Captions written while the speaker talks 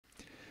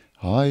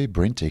Hi,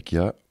 BrenTech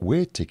here,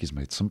 where tech is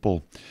made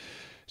simple.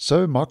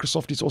 So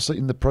Microsoft is also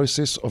in the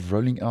process of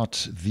rolling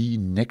out the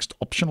next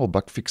optional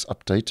bug fix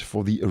update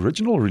for the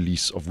original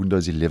release of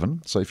Windows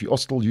 11. So if you are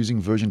still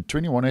using version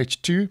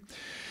 21H2,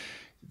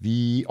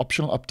 the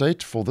optional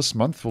update for this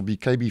month will be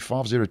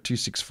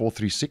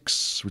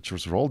KB5026436, which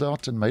was rolled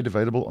out and made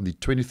available on the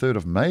 23rd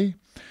of May.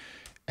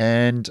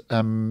 And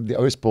the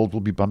OS build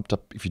will be bumped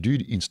up, if you do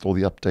install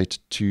the update,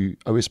 to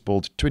OS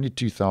build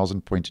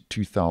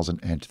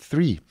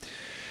 22,000.2003.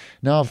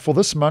 Now, for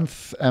this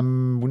month,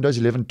 Windows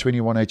 11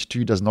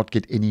 21H2 does not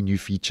get any new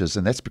features,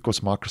 and that's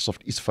because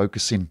Microsoft is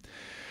focusing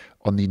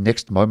on the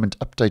next moment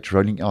update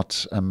rolling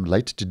out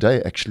later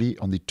today, actually,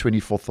 on the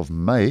 24th of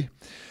May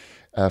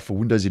for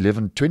Windows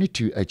 11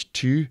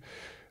 22H2,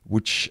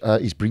 which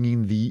is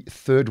bringing the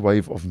third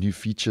wave of new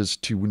features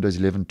to Windows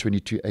 11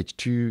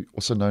 22H2,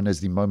 also known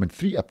as the Moment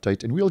 3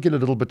 update, and we'll get a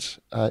little bit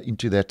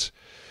into that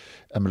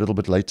a little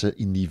bit later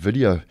in the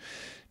video.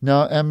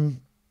 Now,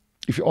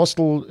 if you are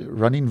still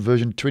running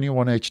version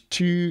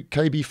 21H2,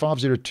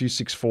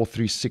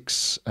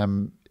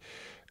 KB5026436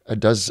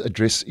 does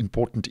address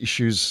important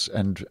issues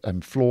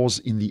and flaws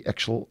in the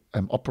actual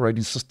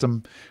operating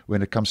system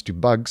when it comes to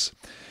bugs.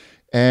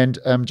 And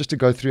just to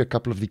go through a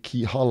couple of the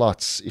key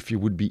highlights, if you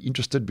would be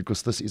interested,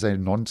 because this is a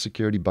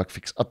non-security bug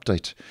fix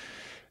update.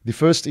 The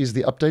first is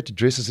the update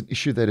addresses an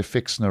issue that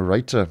affects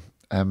narrator.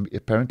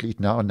 Apparently, it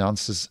now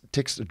announces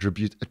text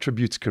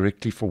attributes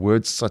correctly for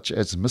words such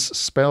as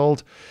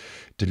misspelled,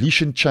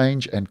 deletion,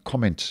 change, and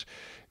comment.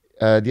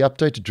 The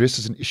update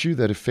addresses an issue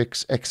that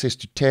affects access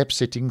to tab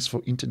settings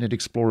for Internet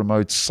Explorer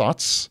mode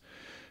sites.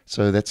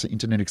 So that's the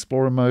Internet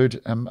Explorer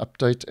mode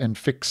update and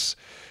fix.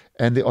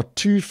 And there are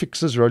two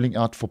fixes rolling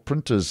out for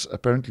printers.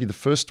 Apparently, the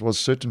first was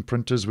certain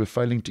printers were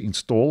failing to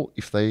install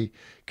if they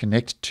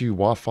connect to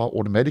Wi-Fi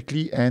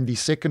automatically. And the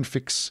second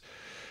fix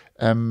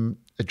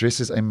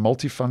addresses a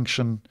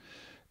multifunction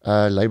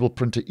label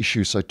printer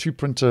issue. So two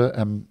printer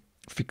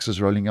fixes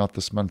rolling out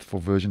this month for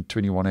version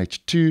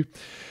 21H2.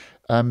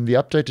 The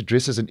update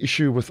addresses an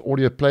issue with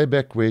audio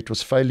playback where it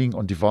was failing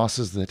on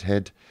devices that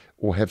had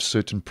or have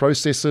certain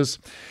processors.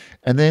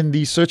 And then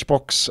the search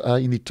box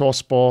in the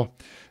taskbar,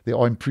 there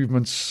are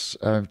improvements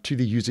to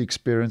the user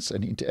experience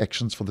and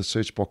interactions for the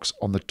search box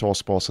on the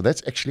taskbar. So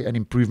that's actually an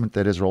improvement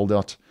that has rolled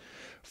out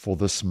for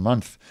this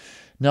month.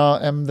 Now,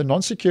 the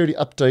non-security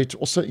update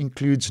also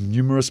includes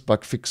numerous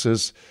bug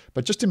fixes,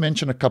 but just to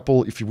mention a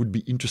couple, if you would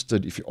be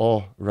interested, if you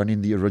are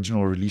running the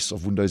original release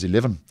of Windows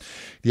 11.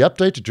 The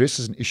update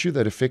addresses an issue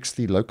that affects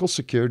the Local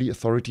Security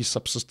Authority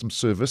Subsystem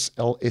Service,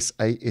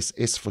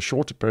 LSASS for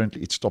short.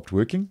 Apparently, it stopped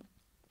working.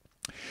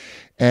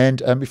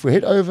 And if we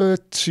head over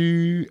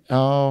to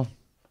our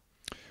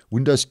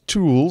Windows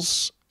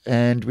Tools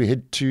and we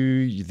head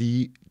to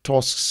the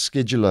Task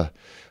Scheduler,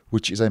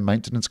 which is a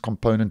maintenance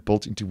component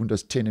built into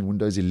Windows 10 and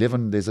Windows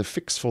 11. There's a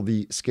fix for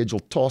the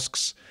scheduled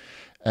tasks.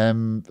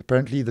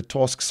 Apparently, the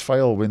tasks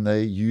fail when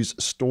they use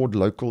stored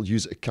local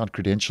user account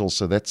credentials,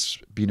 so that's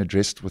been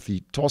addressed with the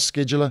task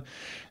scheduler.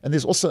 And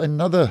there's also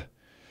another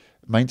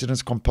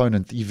maintenance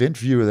component, the event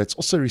viewer, that's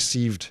also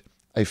received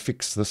a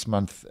fix this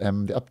month.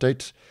 The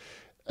update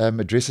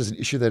addresses an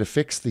issue that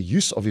affects the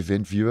use of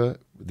event viewer.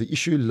 The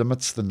issue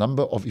limits the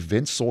number of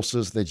event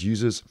sources that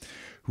users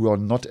who are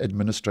not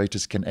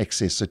administrators can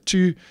access. So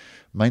two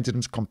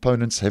maintenance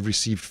components have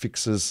received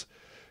fixes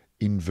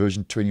in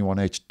version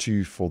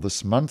 21H2 for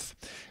this month.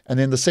 And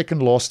then the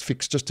second last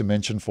fix, just to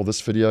mention for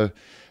this video,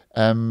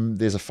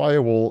 there's a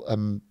firewall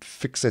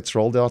fix that's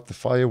rolled out. The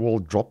firewall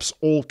drops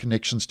all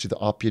connections to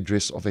the IP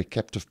address of a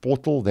captive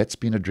portal. That's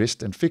been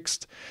addressed and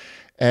fixed.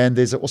 And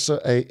there's also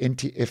a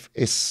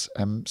NTFS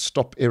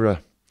stop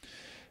error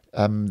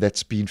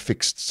that's been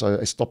fixed. So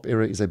a stop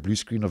error is a blue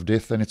screen of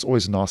death, and it's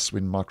always nice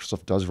when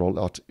Microsoft does roll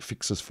out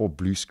fixes for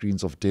blue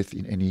screens of death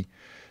in any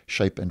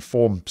shape and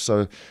form.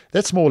 So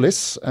that's more or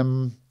less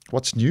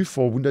what's new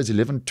for Windows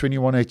 11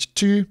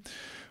 21H2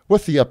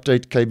 with the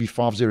update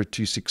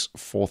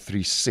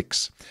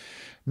KB5026436.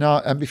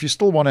 Now, if you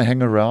still want to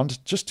hang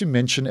around, just to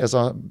mention, as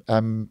I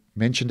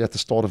mentioned at the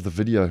start of the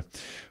video,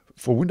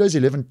 for Windows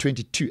 11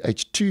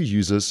 22H2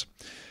 users,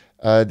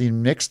 the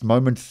next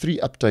Moment 3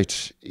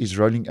 update is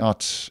rolling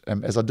out,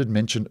 as I did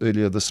mention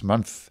earlier this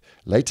month,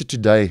 later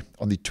today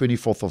on the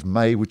 24th of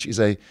May, which is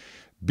a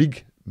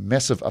big,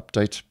 massive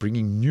update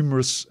bringing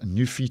numerous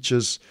new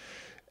features,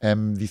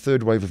 the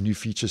third wave of new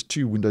features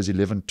to Windows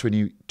 11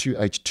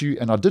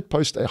 22H2. And I did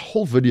post a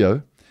whole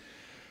video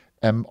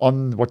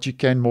on what you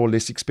can more or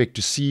less expect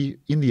to see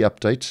in the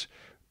update,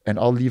 and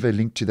I'll leave a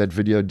link to that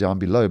video down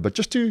below. But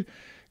just to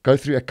go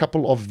through a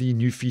couple of the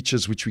new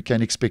features which we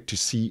can expect to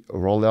see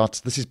roll out.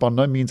 This is by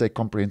no means a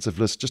comprehensive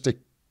list, just a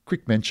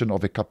quick mention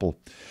of a couple.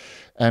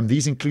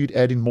 These include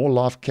adding more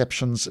live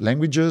captions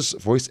languages,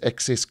 voice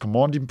access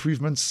command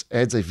improvements,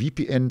 adds a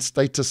VPN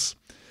status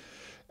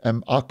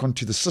icon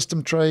to the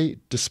system tray,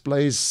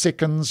 displays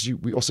seconds.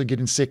 We also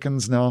get in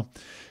seconds now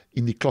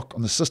in the clock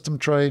on the system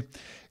tray,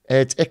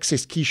 adds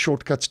access key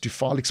shortcuts to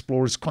File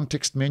Explorer's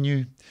context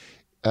menu,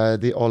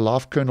 There are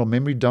live kernel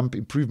memory dump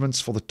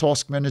improvements for the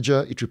task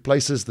manager. It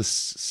replaces the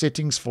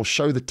settings for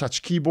show the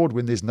touch keyboard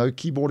when there's no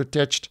keyboard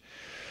attached.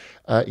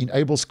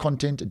 Enables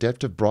content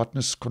adaptive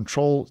brightness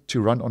control to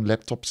run on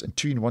laptops and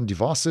 2-in-1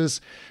 devices.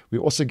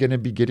 We're also going to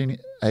be getting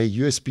a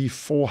USB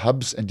 4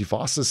 hubs and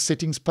devices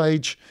settings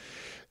page.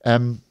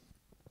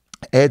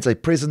 Adds a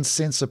presence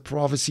sensor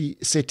privacy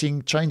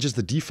setting, changes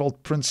the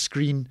default print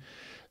screen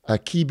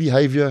key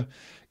behavior,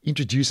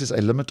 introduces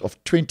a limit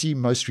of 20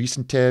 most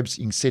recent tabs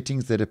in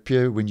settings that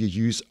appear when you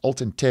use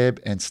Alt and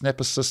Tab and Snap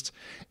Assist,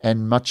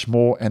 and much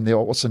more. And there are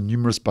also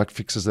numerous bug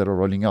fixes that are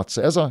rolling out.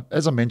 So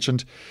as I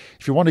mentioned,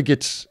 if you want to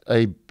get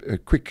a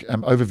quick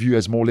overview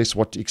as more or less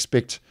what to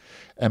expect,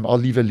 I'll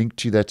leave a link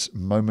to that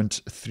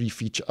Moment 3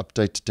 feature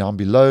update down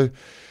below,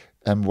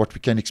 what we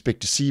can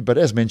expect to see. But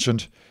as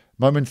mentioned,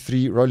 Moment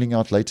 3 rolling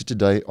out later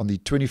today on the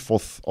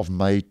 24th of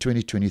May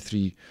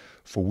 2023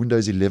 for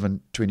Windows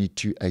 11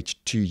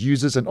 22H2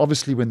 users. And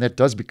obviously when that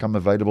does become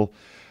available,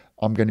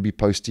 I'm going to be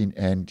posting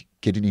and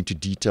getting into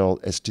detail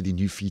as to the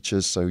new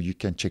features, so you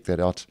can check that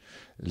out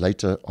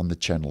later on the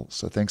channel.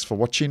 So thanks for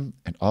watching,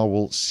 and I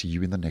will see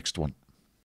you in the next one.